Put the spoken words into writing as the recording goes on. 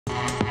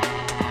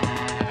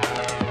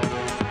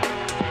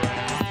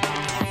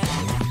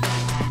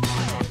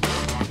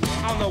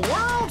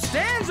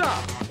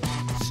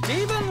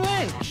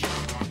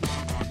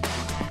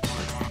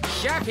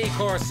Shappi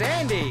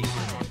Khorsandi.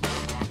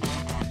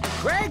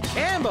 Greg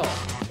Campbell.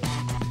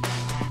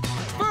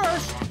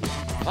 First,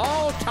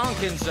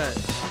 Tomkinson.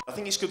 I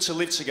think it's good to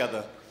live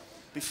together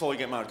before you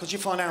get married, because you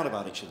find out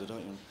about each other, don't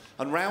you?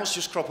 And rows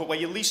just crop up where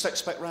you least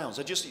expect rows.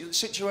 They're just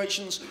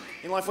situations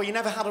in life where you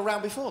never had a row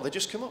before. They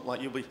just come up.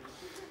 Like you'll be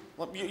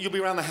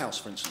around the house,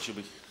 for instance.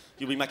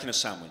 You'll be making a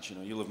sandwich. You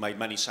know, you'll have made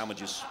many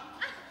sandwiches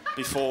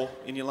before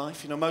in your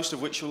life. You know, most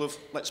of which you'll have,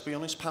 let's be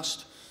honest,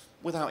 passed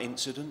without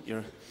incident.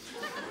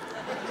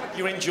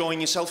 You're enjoying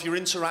yourself. You're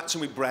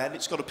interacting with bread.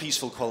 It's got a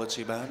peaceful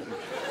quality about it.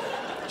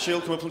 She'll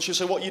come up and she'll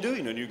say, "What are you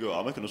doing?" And you go,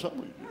 "I'm making a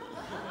sandwich."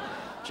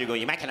 She'll go,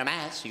 "You're making a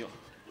mess." You go,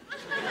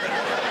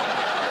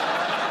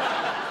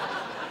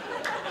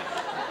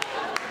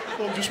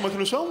 "I'm just making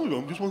a sandwich.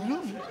 I'm just making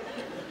a sandwich."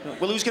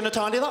 "Well, who's going to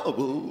tidy that up?"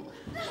 "Oh,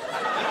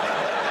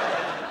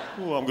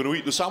 I'm going to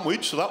eat the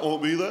sandwich, so that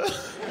won't be there."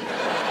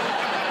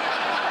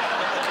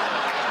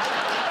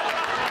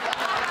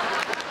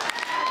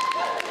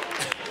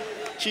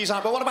 She's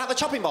like, "But what about the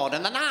chopping board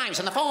and the knives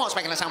and the forks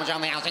making a sandwich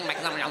on the house? Making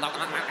a sandwich on the..."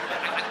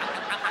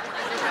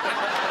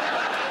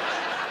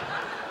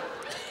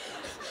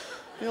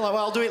 You're like,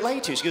 "Well, I'll do it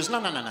later." She goes,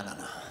 "No.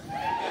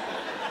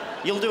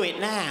 You'll do it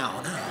now.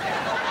 No.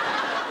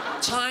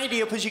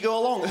 Tidy up as you go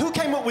along." Who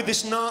came up with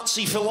this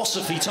Nazi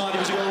philosophy, tidy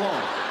as you go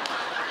along?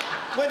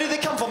 Where did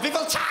it come from?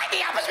 People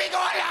tidy up as we go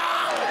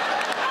along.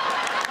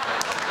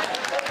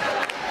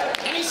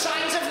 Any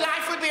signs of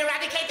life would be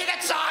eradicated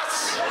at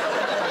source.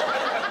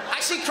 I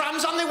see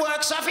crumbs on the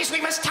work surface.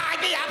 We must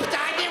tidy up,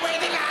 tidy away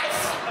the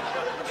life.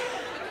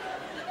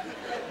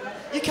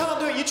 You can't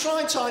do it. You try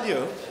and tidy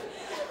up.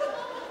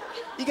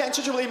 You get in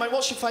touch with me, mate.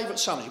 What's your favourite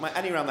sandwich? You might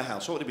any around the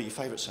house. What would it be? Your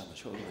favourite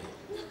sandwich? What would it be?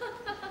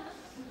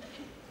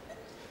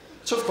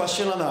 Tough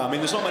question, I know. I mean,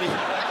 there's not many.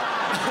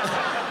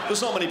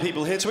 There's not many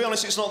people here. To be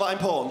honest, it's not that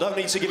important. Don't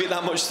need to give it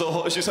that much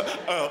thought. It's just like,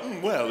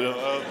 when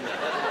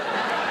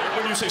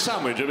you say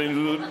sandwich, I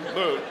mean,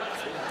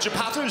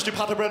 ciabatta? Is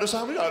ciabatta bread a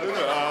sandwich? I don't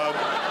know.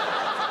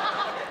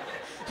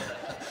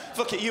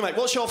 Fuck it, you mate.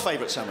 What's your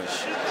favourite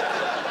sandwich?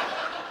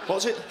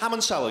 What's it? Ham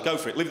and salad. Go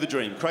for it. Live the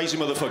dream. Crazy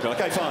motherfucker.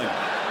 Okay, fine.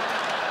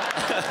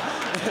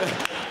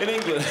 In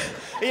England,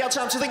 he had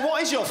time to think,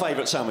 what is your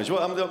favourite sandwich?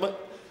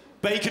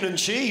 Bacon and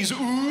cheese. Ooh.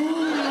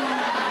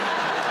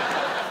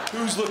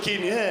 Who's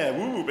looking? Yeah.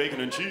 Ooh,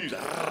 bacon and cheese.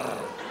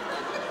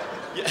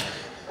 Yeah.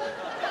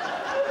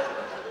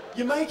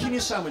 You're making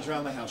your sandwich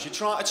around the house. You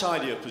try to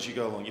tidy up as you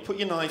go along. You put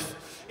your knife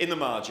in the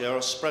margin or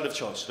a spread of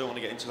choice. I don't want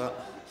to get into that.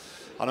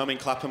 I know I'm in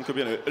Clapham, could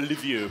be a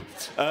Liviu.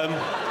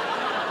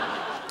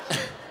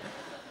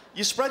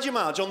 You spread your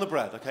marge on the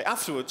bread, okay?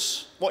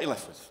 Afterwards, what are you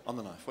left with on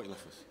the knife? What are you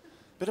left with?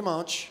 Bit of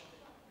marge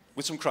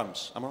with some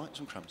crumbs. Am I right?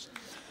 Some crumbs.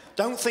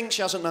 Don't think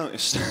she hasn't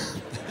noticed.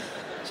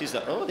 She's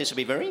like, "Oh, this will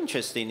be very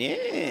interesting,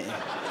 yeah.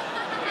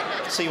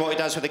 See what it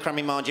does with the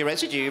crummy margie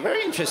residue.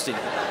 Very interesting."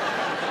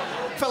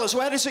 Fellas,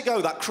 where does it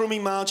go, that crummy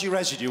margie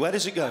residue? Where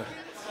does it go?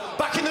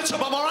 Back in the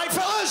tub, am I right,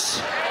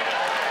 fellas?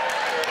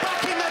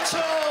 Back in the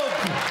tub.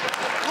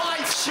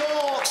 Life's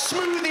short,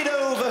 smooth it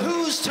over,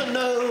 who's to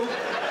know?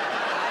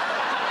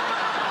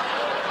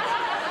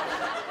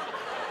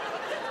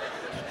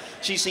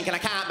 She's thinking, "I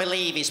can't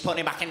believe he's putting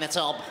it back in the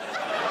tub."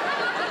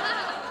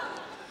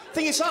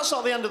 Thing is, that's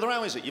not the end of the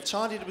row, is it? You've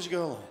tidied up as you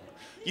go along.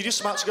 You're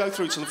just about to go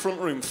through to the front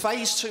room.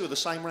 Phase 2 of the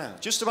same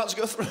round. Just about to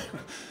go through.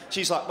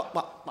 She's like,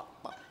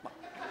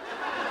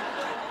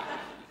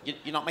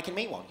 You're not making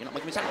me one. You're not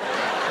making me sandwich.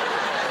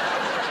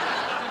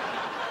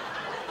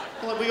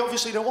 Well, we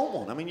obviously don't want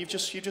one. I mean, you've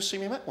just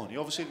seen me make one. You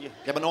obviously...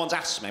 Yeah, but no one's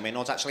asked me. I mean, no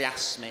one's actually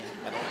asked me.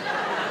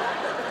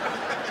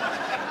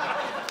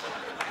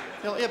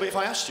 You're like, "Yeah, but if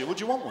I asked you, would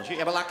you want one?"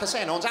 "Yeah, but like I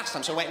say, no one's asked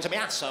them, so waiting to be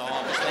asked, so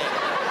obviously..."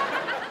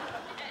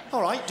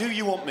 "All right, do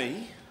you want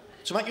me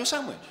to make you a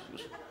sandwich?"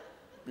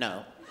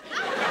 "No."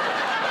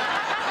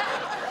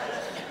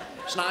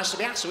 "It's nice to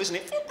be asked, so isn't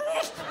it?"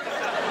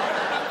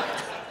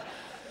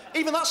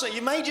 Even that's it.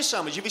 You made your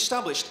sandwich, you've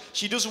established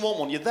she doesn't want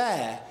one. You're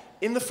there,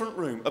 in the front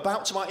room,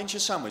 about to bite into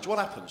your sandwich. What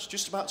happens?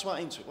 Just about to bite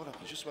into it. What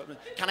happens? Just about to...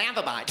 "Can I have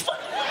a bite?"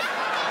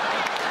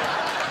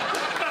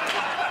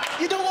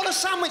 You don't want a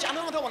sandwich. "I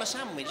know I don't want a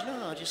sandwich.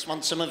 No, I just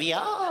want some of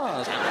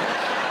yours."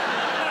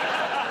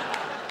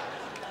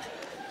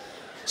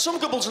 Some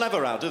couples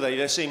never row, do they?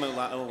 They seem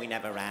like, "Oh, we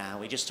never row.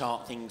 We just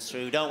talk things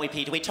through, don't we,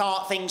 Peter? We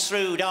talk things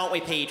through, don't we,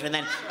 Peter? And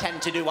then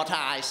tend to do what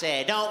I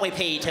say, don't we,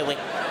 Peter? We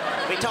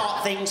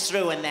talk things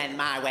through, and then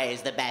my way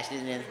is the best,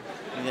 isn't it?"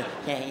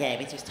 Yeah,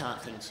 we just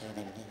talk things through.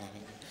 Then.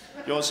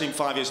 You all seen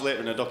 5 years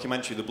later in a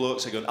documentary, the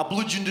blokes are going, "I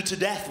bludgeoned her to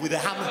death with a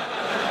hammer."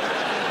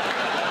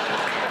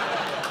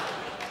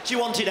 She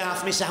wanted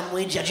half my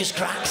sandwich, I just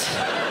cracked.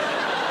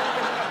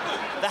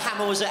 The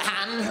hammer was at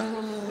hand.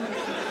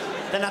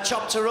 Then I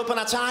chopped her up and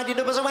I tidied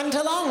up as I went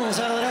along,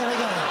 so there we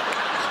go.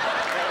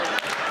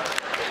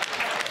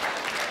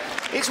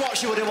 It's what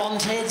she would have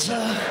wanted, so...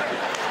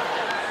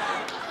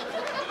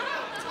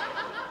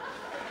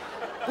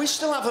 We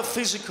still have a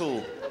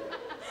physical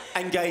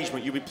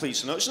engagement, you'll be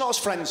pleased to know. It's not as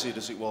frenzied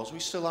as it was. We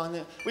still are.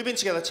 We've been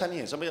together 10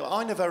 years. I mean,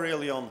 I never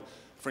early on,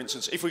 for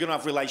instance, if we're going to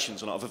have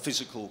relations or not, have a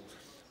physical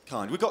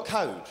kind. We've got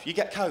code. You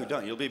get code,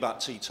 don't you? It'll be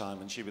about tea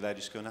time, and she'll be there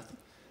just going,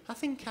 I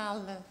think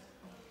I'll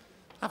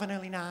have an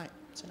early night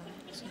tonight.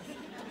 So,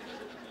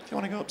 if you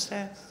want to go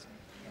upstairs.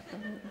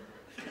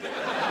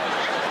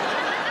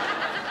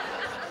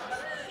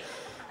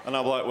 And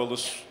I'm like, well,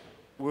 there's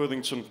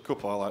Worthington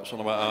Cup highlights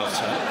on about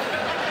 10.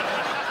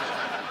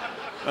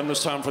 And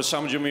there's time for a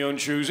sandwich of my own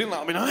choosing.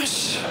 That'll be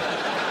nice.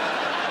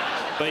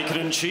 Bacon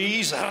and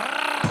cheese.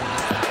 I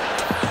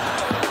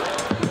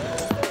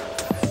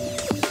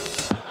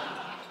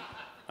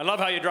love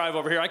how you drive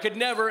over here. I could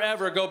never,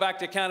 ever go back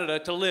to Canada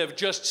to live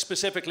just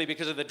specifically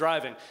because of the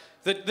driving.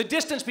 The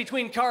distance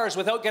between cars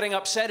without getting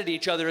upset at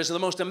each other is the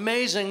most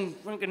amazing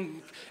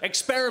fucking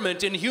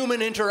experiment in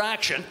human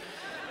interaction.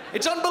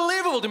 It's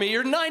unbelievable to me.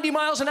 You're 90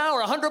 miles an hour,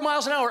 100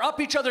 miles an hour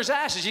up each other's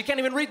asses. You can't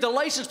even read the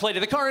license plate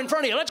of the car in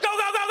front of you. Let's go, go,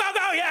 go, go,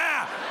 go,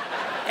 yeah!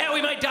 Yeah,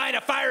 we might die in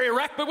a fiery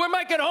wreck, but we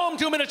might get home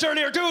 2 minutes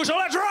earlier too, so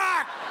let's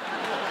rock!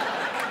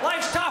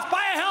 Life's tough.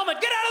 Buy a helmet.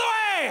 Get out of the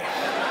way!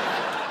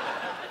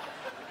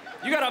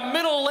 You got a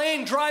middle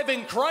lane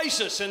driving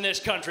crisis in this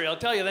country. I'll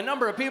tell you, the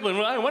number of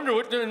people, I wonder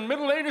what the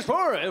middle lane is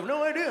for. I have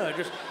no idea.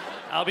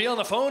 I'll be on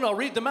the phone, I'll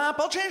read the map,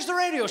 I'll change the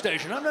radio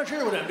station. I'm not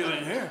sure what I'm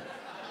doing here.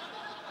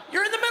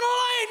 You're in the middle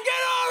lane,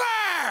 get over!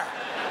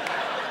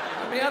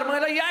 Get me out of my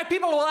lane. Yeah,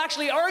 people will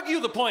actually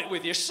argue the point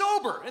with you,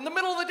 sober, in the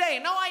middle of the day.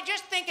 No, I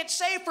just think it's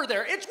safer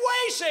there. It's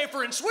way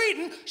safer in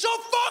Sweden, so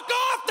fuck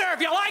off there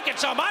if you like it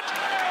so much. Get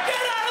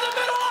out of the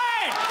middle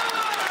lane!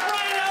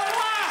 Right out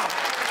loud!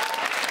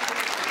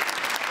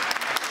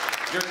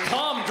 You're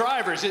calm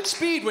drivers at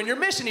speed when you're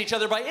missing each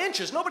other by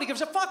inches. Nobody gives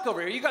a fuck over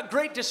here. You got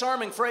great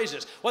disarming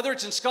phrases. Whether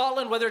it's in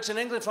Scotland, whether it's in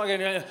England,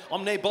 fucking,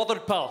 I'm nae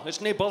bothered, pal.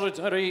 It's nae bothered,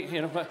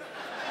 you know.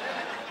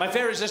 My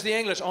favorite is just the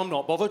English, I'm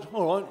not bothered.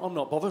 All right, I'm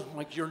not bothered. I'm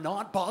like, you're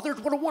not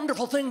bothered? What a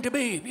wonderful thing to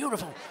be.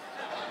 Beautiful.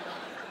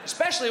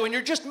 Especially when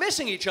you're just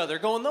missing each other,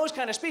 going those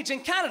kind of speeds. In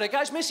Canada,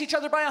 guys miss each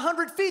other by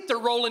 100 feet. They're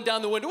rolling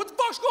down the window. What the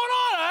fuck's going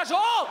on,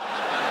 asshole?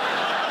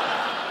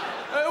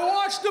 Hey,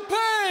 watch the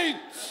paint.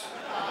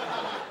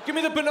 Give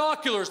me the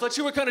binoculars. Let's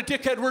see what kind of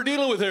dickhead we're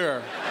dealing with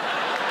here.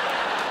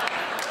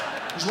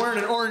 He's wearing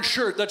an orange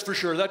shirt, that's for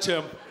sure. That's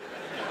him.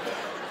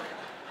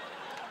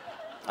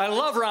 I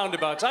love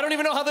roundabouts. I don't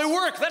even know how they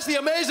work. That's the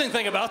amazing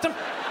thing about them.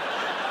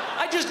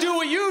 I just do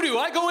what you do.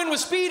 I go in with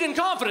speed and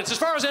confidence. As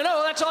far as I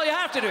know, that's all you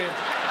have to do. Sure.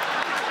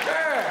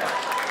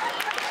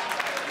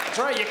 That's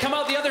right, you come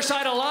out the other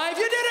side alive,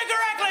 you did it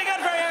correctly, good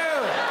for you!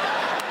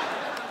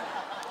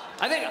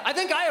 I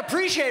think I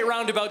appreciate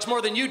roundabouts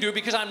more than you do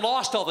because I'm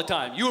lost all the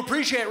time. You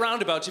appreciate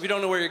roundabouts if you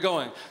don't know where you're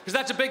going. Because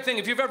that's a big thing.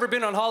 If you've ever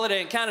been on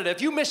holiday in Canada,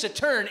 if you miss a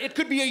turn, it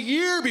could be a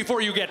year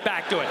before you get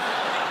back to it.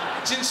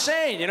 It's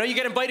insane, you know? You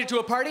get invited to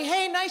a party.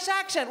 Hey, nice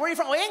accent. Where are you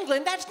from? Oh,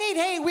 England. That's neat.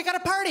 Hey, we got a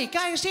party.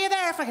 Guys, see you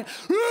there. Fucking.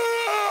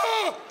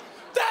 Ah!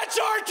 That's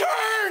our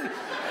turn!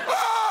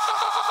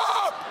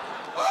 Ah!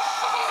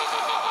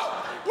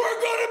 Ah!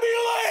 We're gonna be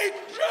late!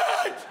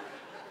 Shit!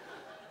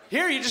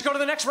 Here, you just go to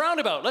the next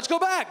roundabout. Let's go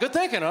back. Good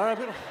thinking. All right.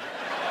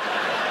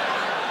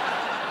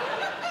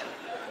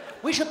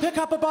 We should pick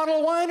up a bottle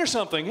of wine or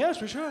something.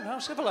 Yes, we should. How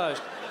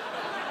civilized.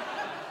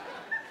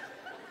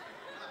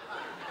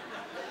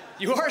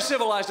 You are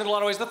civilized in a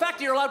lot of ways. The fact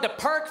that you're allowed to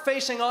park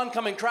facing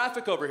oncoming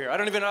traffic over here.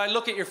 I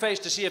look at your face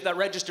to see if that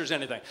registers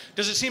anything.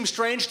 Does it seem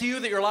strange to you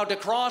that you're allowed to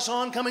cross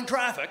oncoming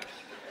traffic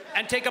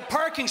and take a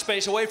parking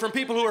space away from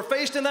people who are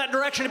faced in that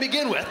direction to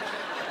begin with?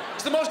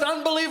 It's the most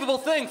unbelievable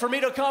thing for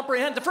me to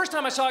comprehend. The first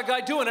time I saw a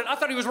guy doing it, I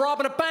thought he was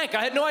robbing a bank.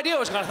 I had no idea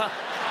what was going on.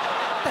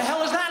 What the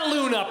hell is that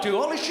loon up to?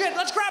 Holy shit,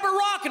 let's grab a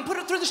rock and put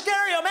it through the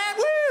stereo, man.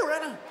 Woo!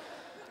 Right on.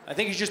 I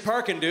think he's just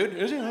parking, dude.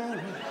 Is he?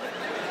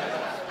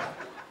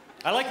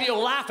 I like that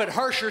you'll laugh at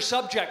harsher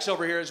subjects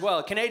over here as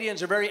well.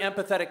 Canadians are very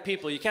empathetic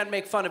people. You can't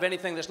make fun of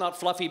anything that's not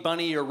Fluffy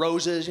Bunny or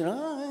roses, you know.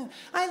 Oh,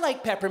 I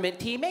like peppermint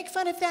tea. Make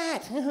fun of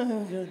that.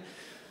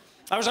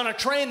 I was on a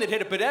train that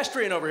hit a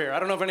pedestrian over here. I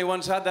don't know if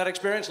anyone's had that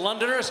experience.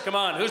 Londoners, come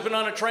on. Who's been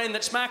on a train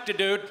that smacked a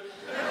dude?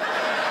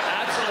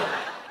 Absolutely.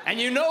 And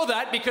you know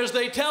that because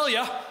they tell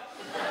you.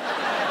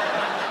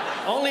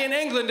 Only in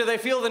England do they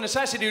feel the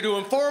necessity to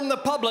inform the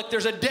public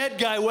there's a dead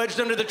guy wedged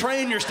under the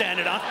train you're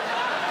standing on.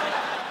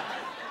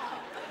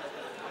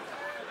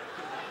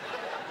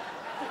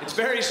 It's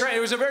very strange.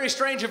 It was a very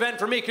strange event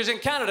for me because in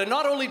Canada,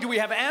 not only do we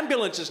have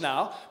ambulances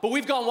now, but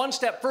we've gone one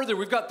step further.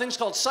 We've got things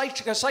called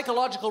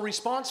psychological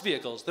response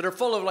vehicles that are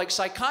full of like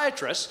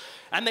psychiatrists,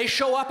 and they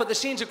show up at the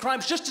scenes of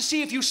crimes just to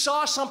see if you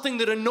saw something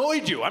that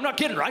annoyed you. I'm not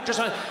kidding, right?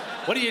 Just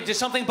did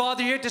something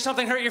bother you? Did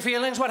something hurt your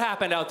feelings? What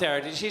happened out there?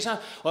 Did you see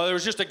something? Well, there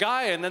was just a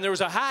guy, and then there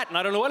was a hat, and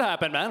I don't know what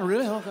happened, man.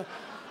 Really? Okay.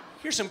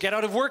 Here's some get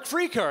out of work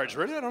free cards.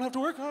 Really? I don't have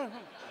to work? All right.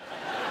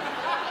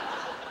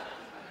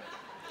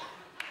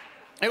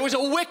 It was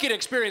a wicked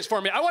experience for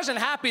me. I wasn't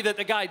happy that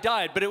the guy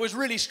died, but it was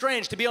really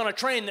strange to be on a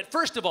train that,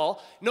 first of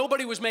all,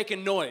 nobody was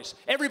making noise.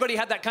 Everybody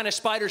had that kind of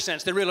spider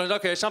sense. They realized,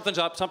 okay, something's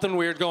up, something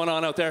weird going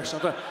on out there.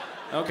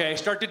 Okay,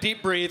 start to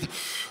deep breathe.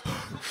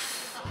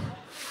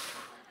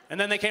 And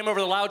then they came over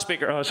the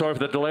loudspeaker. Oh, sorry for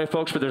the delay,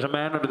 folks, but there's a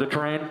man under the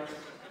train.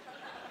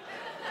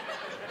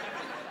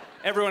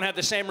 Everyone had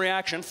the same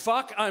reaction.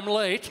 Fuck, I'm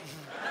late.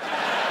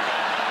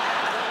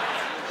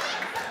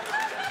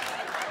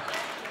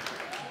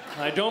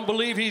 I don't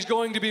believe he's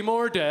going to be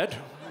more dead.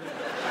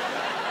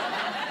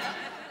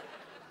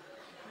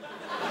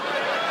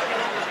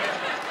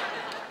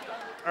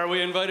 Are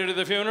we invited to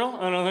the funeral?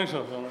 I don't think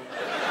so.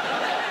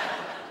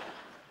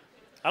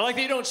 I like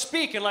that you don't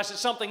speak unless it's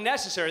something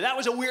necessary. That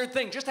was a weird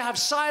thing, just to have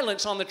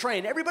silence on the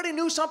train. Everybody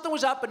knew something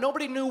was up, but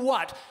nobody knew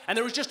what. And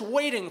there was just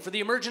waiting for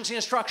the emergency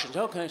instructions.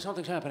 Okay,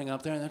 something's happening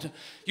up there.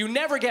 You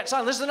never get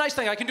silent. This is the nice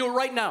thing. I can do it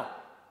right now.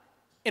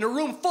 In a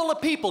room full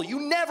of people, you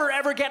never,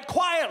 ever get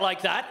quiet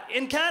like that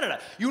in Canada.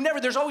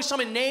 There's always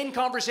some inane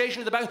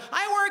conversation in the back.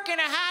 I work in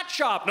a hat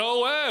shop.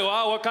 No way.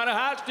 Wow, what kind of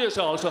hats do you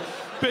sell? So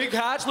big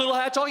hats, little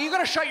hats. Oh, you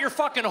gonna shut your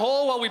fucking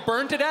hole while we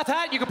burn to death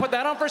hat? You can put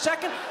that on for a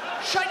second?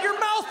 Shut your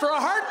mouth for a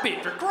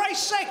heartbeat, for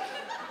Christ's sake.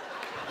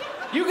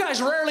 You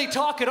guys rarely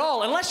talk at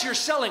all, unless you're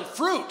selling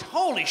fruit.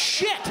 Holy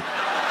shit.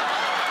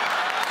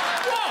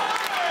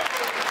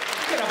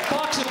 Whoa. Get a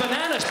box of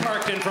bananas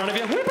parked in front of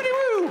you.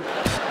 Whippity-woo.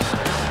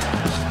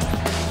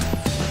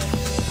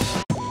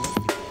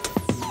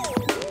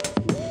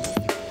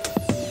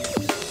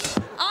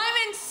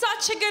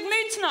 Such a good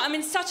mood tonight. I'm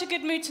in such a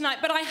good mood tonight,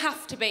 but I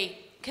have to be,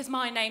 because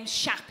my name's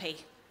Shappi.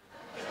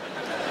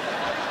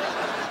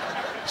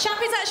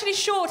 Shappi's actually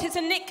short. It's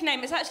a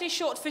nickname. It's actually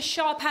short for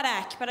Sharp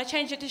Haddock, but I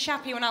changed it to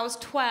Shappi when I was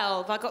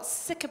 12. I got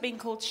sick of being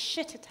called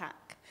Shit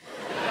Attack.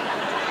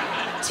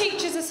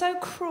 Teachers are so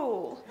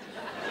cruel.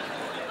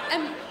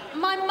 And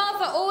my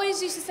mother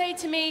always used to say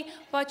to me,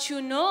 but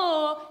you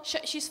know,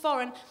 she's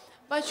foreign,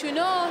 but you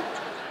know,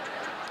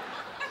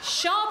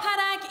 Sharp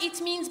Haddock,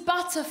 it means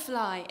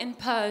butterfly in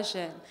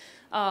Persian.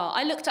 Oh,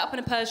 I looked it up in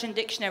a Persian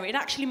dictionary. It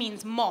actually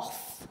means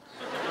moth.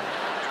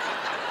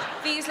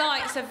 These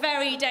lights are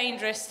very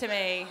dangerous to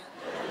me.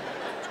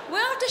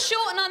 We'll have to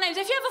shorten our names.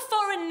 If you have a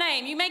foreign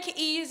name, you make it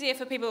easier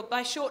for people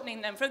by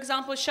shortening them. For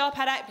example, Sharp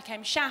Haddock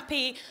became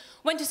Shappi.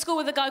 Went to school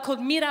with a guy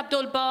called Mir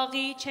Abdul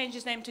Baghi, changed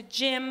his name to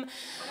Jim.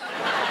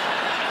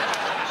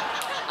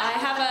 I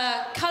have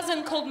a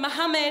cousin called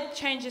Mohammed,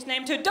 changed his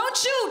name to Don't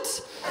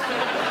Shoot!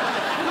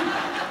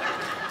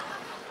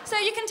 So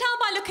you can tell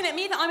by looking at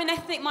me that I'm an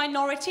ethnic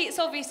minority. It's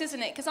obvious,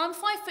 isn't it? Because I'm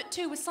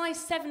 5'2" with size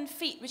 7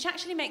 feet, which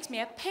actually makes me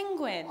a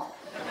penguin.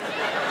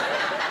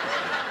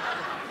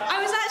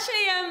 I was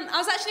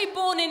actually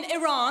born in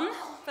Iran,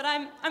 but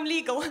I'm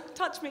legal.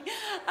 Touch me. Really.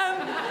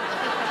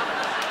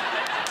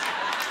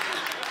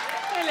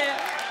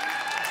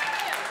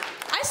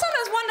 I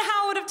sometimes wonder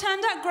how I would have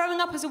turned out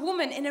growing up as a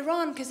woman in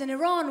Iran, because in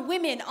Iran,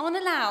 women aren't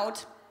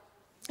allowed.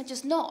 They're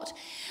just not.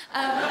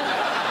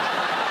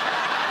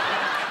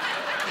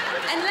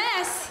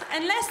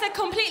 Unless they're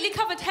completely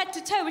covered head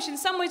to toe, which in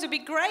some ways would be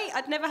great.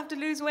 I'd never have to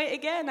lose weight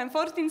again. I'm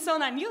 14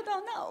 son and you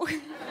don't know.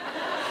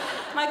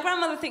 My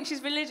grandmother thinks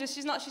she's religious.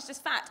 She's not, she's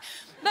just fat.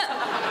 But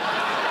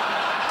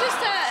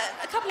just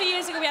a couple of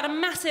years ago, we had a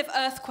massive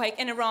earthquake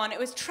in Iran. It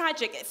was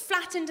tragic. It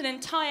flattened an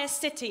entire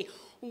city.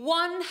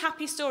 One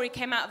happy story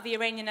came out of the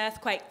Iranian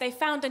earthquake. They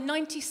found a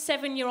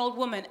 97-year-old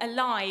woman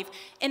alive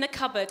in a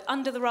cupboard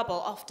under the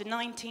rubble after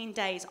 19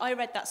 days. I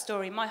read that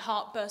story. My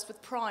heart burst with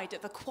pride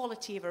at the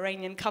quality of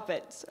Iranian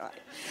cupboards. Right.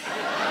 But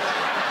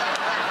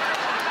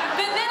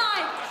then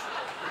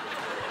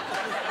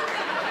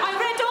I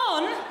read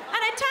on,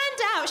 and it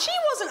turned out she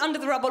wasn't under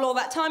the rubble all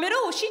that time at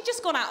all. She'd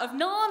just gone out of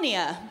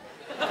Narnia.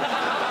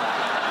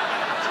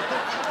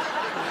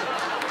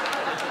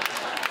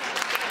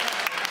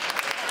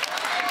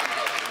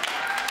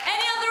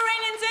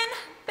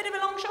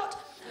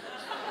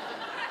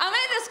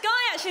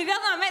 Actually, the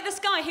other night I met this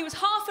guy. He was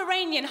half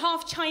Iranian,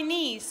 half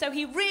Chinese, so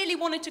he really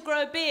wanted to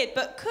grow a beard,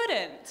 but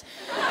couldn't.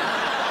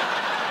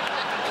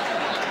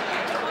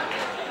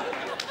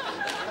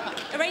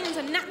 Iranians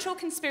are natural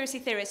conspiracy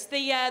theorists.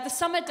 The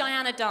summer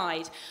Diana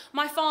died,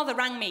 my father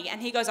rang me,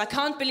 and he goes, I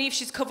can't believe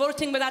she's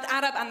cavorting with that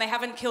Arab, and they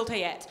haven't killed her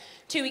yet.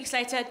 2 weeks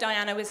later,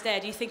 Diana was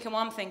dead. You thinking what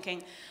I'm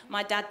thinking?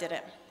 My dad did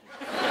it.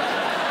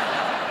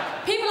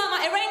 People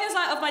like Iranians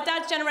of my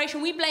dad's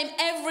generation, we blame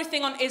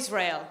everything on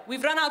Israel.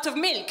 We've run out of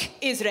milk.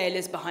 Israel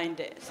is behind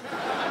it.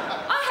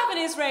 I have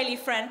an Israeli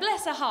friend,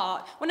 bless her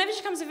heart. Whenever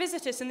she comes to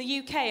visit us in the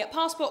UK, at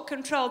passport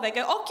control, they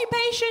go,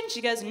 occupation?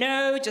 She goes,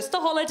 no, just a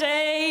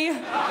holiday.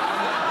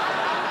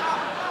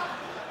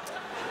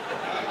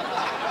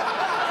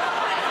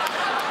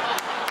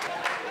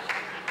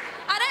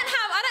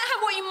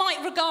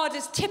 Regard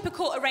as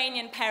typical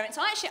Iranian parents.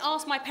 I actually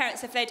asked my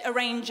parents if they'd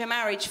arrange a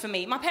marriage for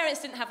me. My parents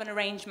didn't have an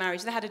arranged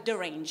marriage, they had a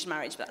deranged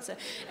marriage, but that's an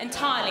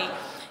entirely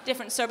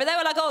different story. But they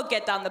were like, oh,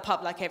 get down the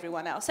pub like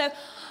everyone else. So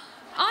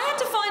I had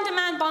to find a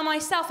man by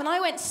myself, and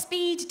I went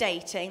speed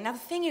dating. Now, the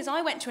thing is,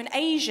 I went to an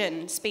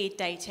Asian speed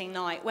dating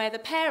night where the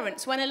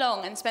parents went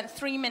along and spent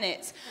 3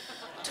 minutes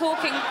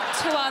talking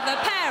to other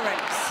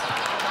parents.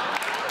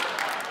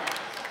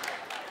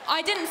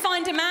 I didn't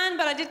find a man,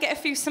 but I did get a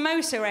few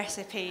samosa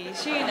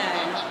recipes, you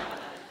know.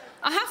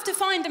 I have to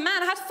find a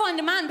man. I have to find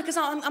a man because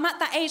I'm at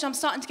that age I'm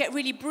starting to get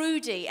really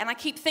broody, and I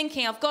keep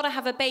thinking I've got to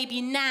have a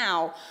baby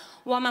now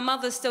while my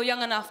mother's still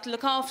young enough to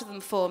look after them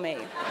for me.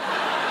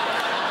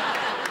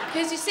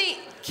 Because you see,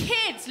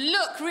 kids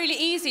look really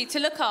easy to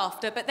look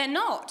after, but they're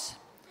not.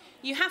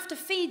 You have to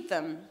feed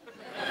them.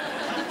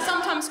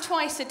 Sometimes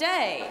twice a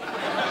day.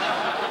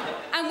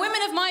 And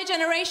women of my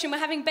generation were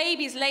having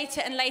babies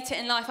later and later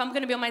in life. I'm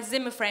going to be on my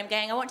Zimmer frame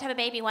going, I want to have a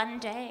baby one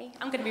day.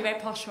 I'm going to be very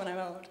posh when I'm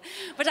old.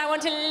 But I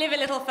want to live a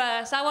little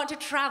first. I want to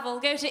travel,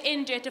 go to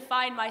India to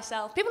find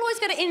myself. People always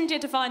go to India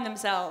to find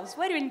themselves.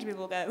 Where do Indian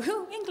people go?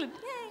 Ooh, England,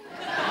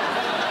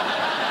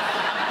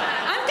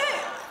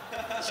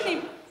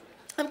 yay.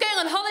 I'm going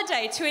on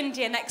holiday to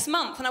India next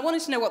month, and I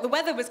wanted to know what the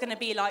weather was going to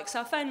be like,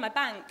 so I phoned my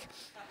bank.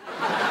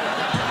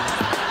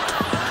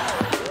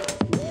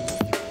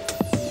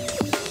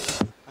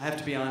 I have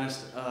to be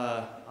honest,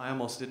 I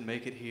almost didn't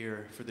make it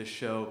here for this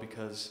show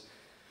because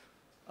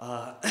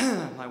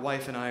my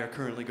wife and I are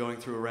currently going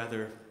through a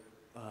rather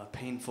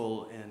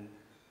painful and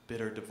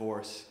bitter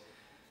divorce.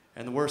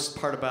 And the worst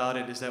part about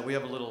it is that we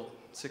have a little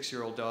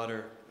 6-year-old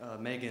daughter,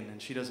 Megan, and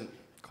she doesn't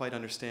quite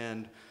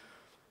understand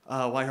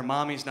why her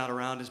mommy's not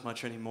around as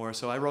much anymore.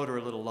 So I wrote her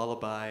a little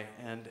lullaby,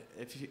 and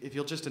if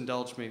you'll just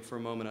indulge me for a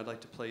moment, I'd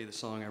like to play you the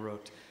song I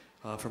wrote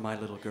for my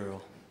little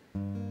girl.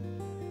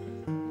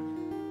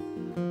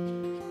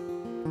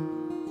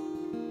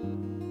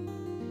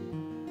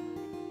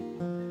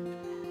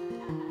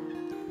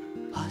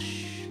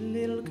 Hush,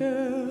 little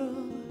girl,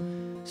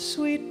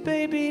 sweet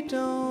baby,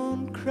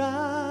 don't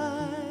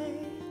cry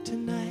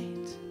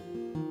tonight.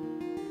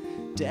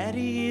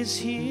 Daddy is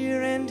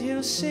here and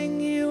he'll sing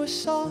you a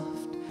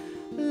soft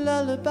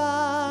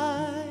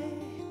lullaby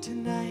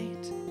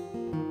tonight.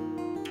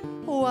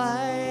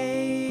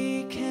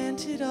 Why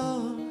can't it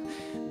all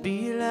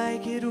be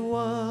like it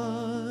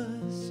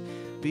was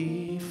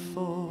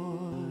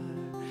before?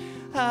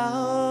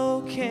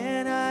 How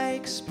can I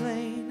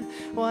explain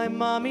why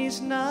mommy's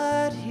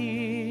not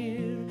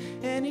here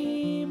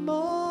anymore?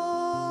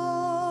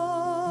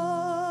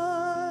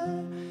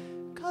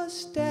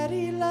 'Cause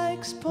daddy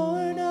likes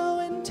porno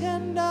and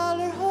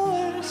 $10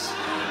 whores.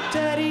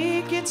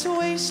 Daddy gets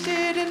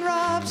wasted and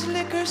robs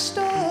liquor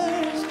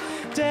stores.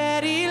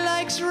 Daddy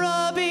likes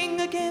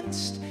rubbing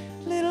against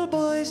little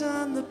boys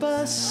on the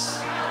bus.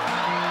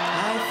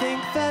 I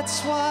think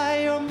that's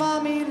why your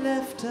mommy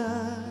left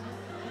us.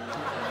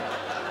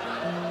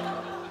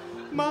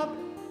 Mom.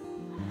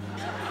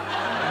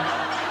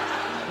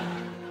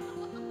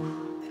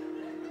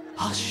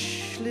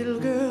 Hush, little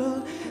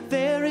girl,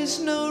 there is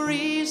no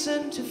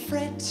reason to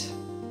fret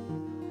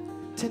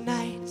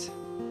tonight.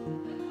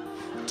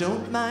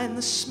 Don't mind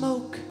the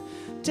smoke,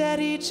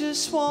 Daddy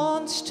just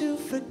wants to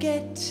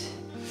forget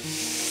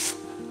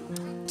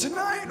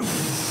tonight.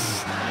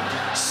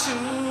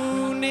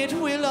 Soon it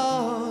will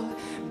all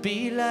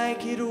be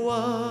like it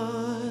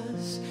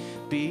was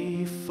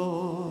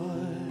before.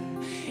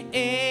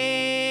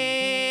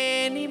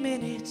 Any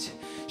minute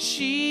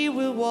she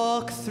will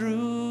walk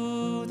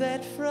through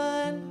that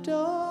front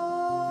door.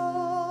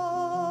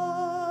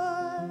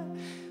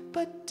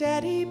 But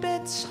Daddy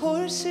bets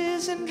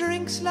horses and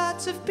drinks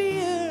lots of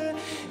beer.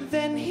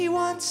 Then he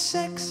wants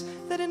sex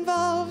that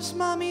involves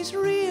mommy's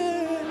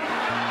rear.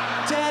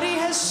 Daddy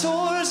has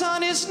sores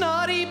on his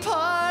naughty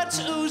parts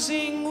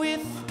oozing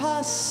with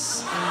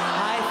pus.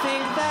 I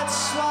think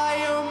that's why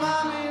your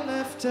mommy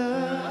left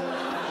her.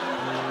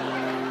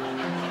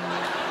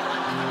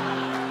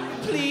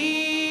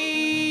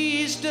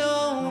 Please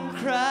don't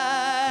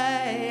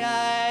cry,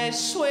 I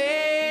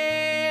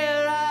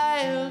swear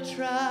I'll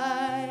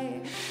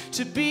try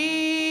to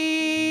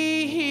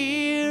be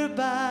here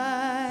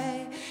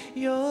by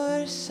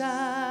your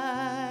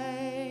side.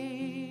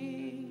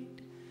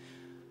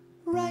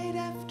 Right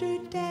after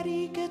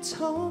Daddy gets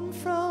home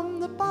from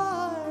the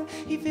bar,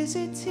 he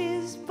visits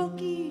his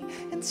bookie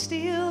and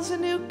steals a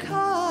new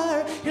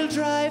car. He'll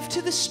drive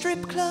to the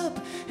strip club,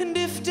 and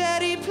if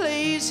Daddy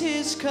plays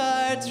his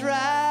cards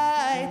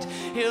right,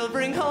 he'll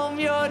bring home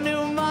your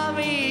new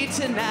mommy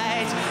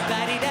tonight.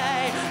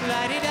 La-di-di,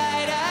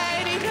 la-di-di, la-di-di,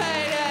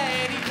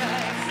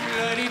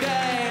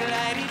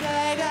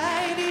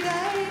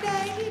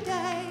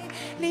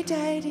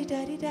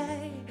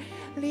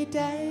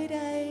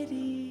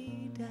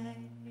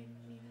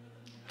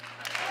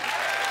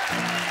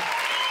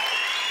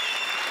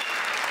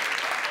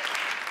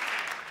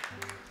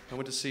 I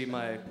went to see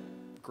my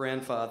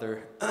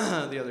grandfather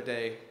the other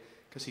day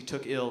because he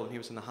took ill and he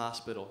was in the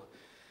hospital.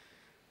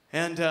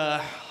 And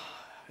it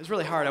was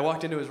really hard. I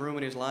walked into his room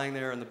and he was lying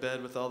there on the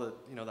bed with all the,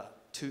 the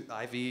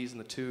IVs and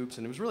the tubes,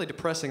 and it was really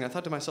depressing. I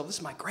thought to myself, this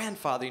is my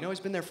grandfather.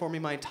 He's been there for me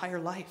my entire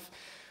life.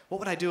 What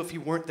would I do if he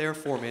weren't there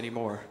for me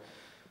anymore?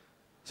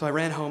 So I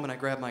ran home and I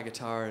grabbed my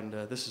guitar, and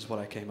this is what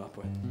I came up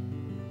with.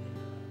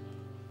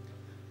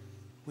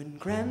 When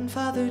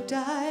grandfather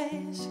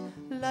dies,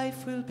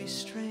 life will be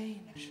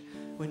strange.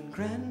 When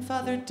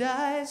grandfather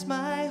dies,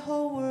 my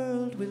whole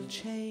world will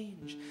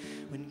change.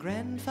 When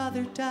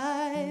grandfather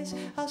dies,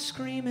 I'll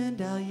scream and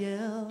I'll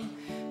yell,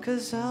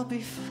 'cause I'll be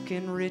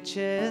fucking rich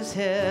as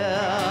hell.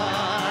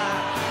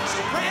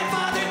 So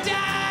grandfather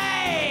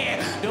die!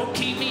 Don't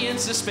keep me in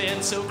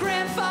suspense. So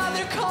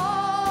grandfather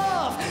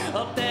cough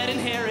up that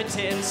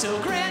inheritance. So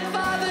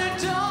grandfather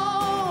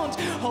don't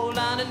hold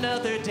on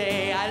another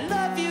day. I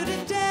love you to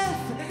death,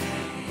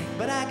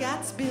 but I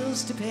got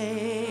bills to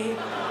pay.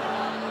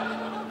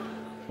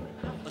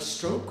 A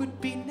stroke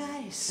would be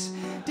nice,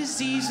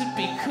 disease would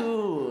be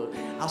cool.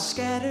 I'll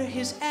scatter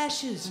his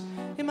ashes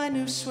in my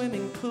new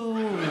swimming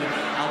pool.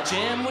 I'll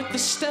jam with the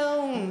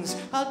Stones,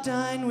 I'll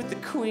dine with the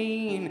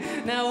Queen.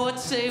 Now what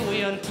say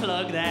we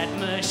unplug that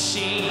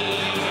machine?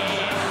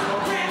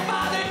 Oh,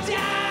 grandfather,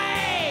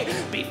 die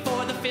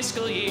before the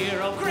fiscal year.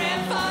 Oh,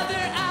 grandfather,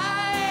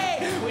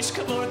 I wish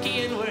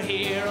Kevorkian were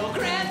here. Oh,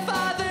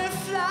 grandfather,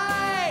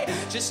 fly,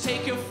 just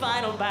take your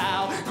final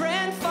bow.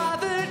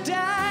 Grandfather,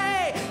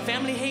 die,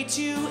 family hates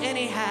you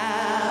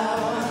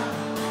anyhow.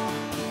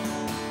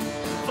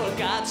 For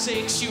God's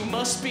sakes, you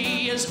must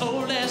be as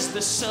old as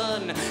the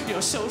sun.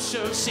 Your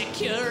social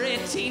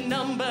security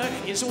number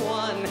is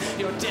 1.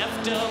 You're deaf,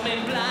 dumb,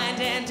 and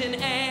blind, and an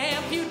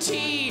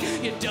amputee.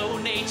 You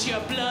donate your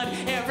blood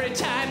every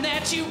time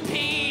that you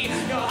pee.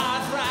 Your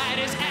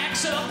arthritis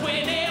acts up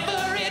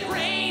whenever it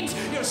rains.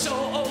 You're so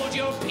old,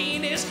 your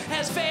penis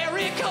has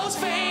varicose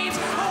veins.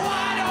 Oh,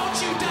 why don't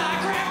you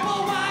die,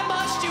 Grandpa? Why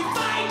must you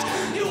fight?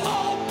 You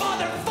old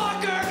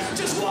motherfucker,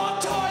 just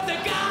walk toward the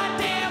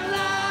goddamn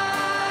line.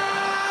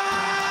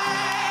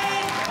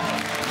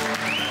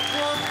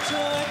 Walk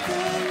toward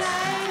the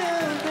light,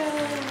 old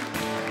man.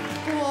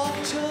 Walk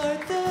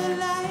toward the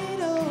light,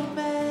 old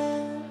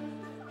man.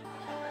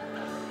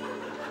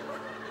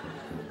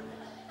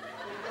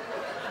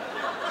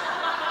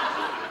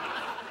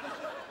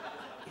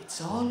 It's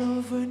all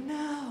over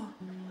now.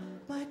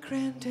 My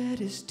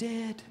granddad is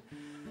dead.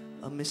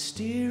 A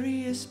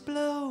mysterious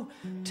blow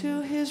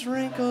to his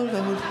wrinkled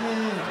old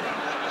head.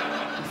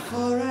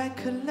 Before I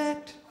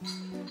collect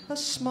a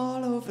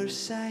small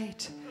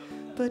oversight,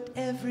 but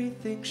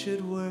everything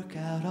should work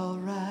out all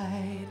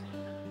right.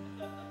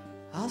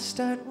 I'll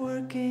start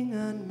working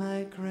on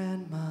my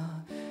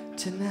grandma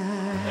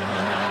tonight.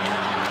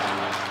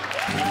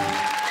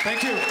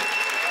 Thank you.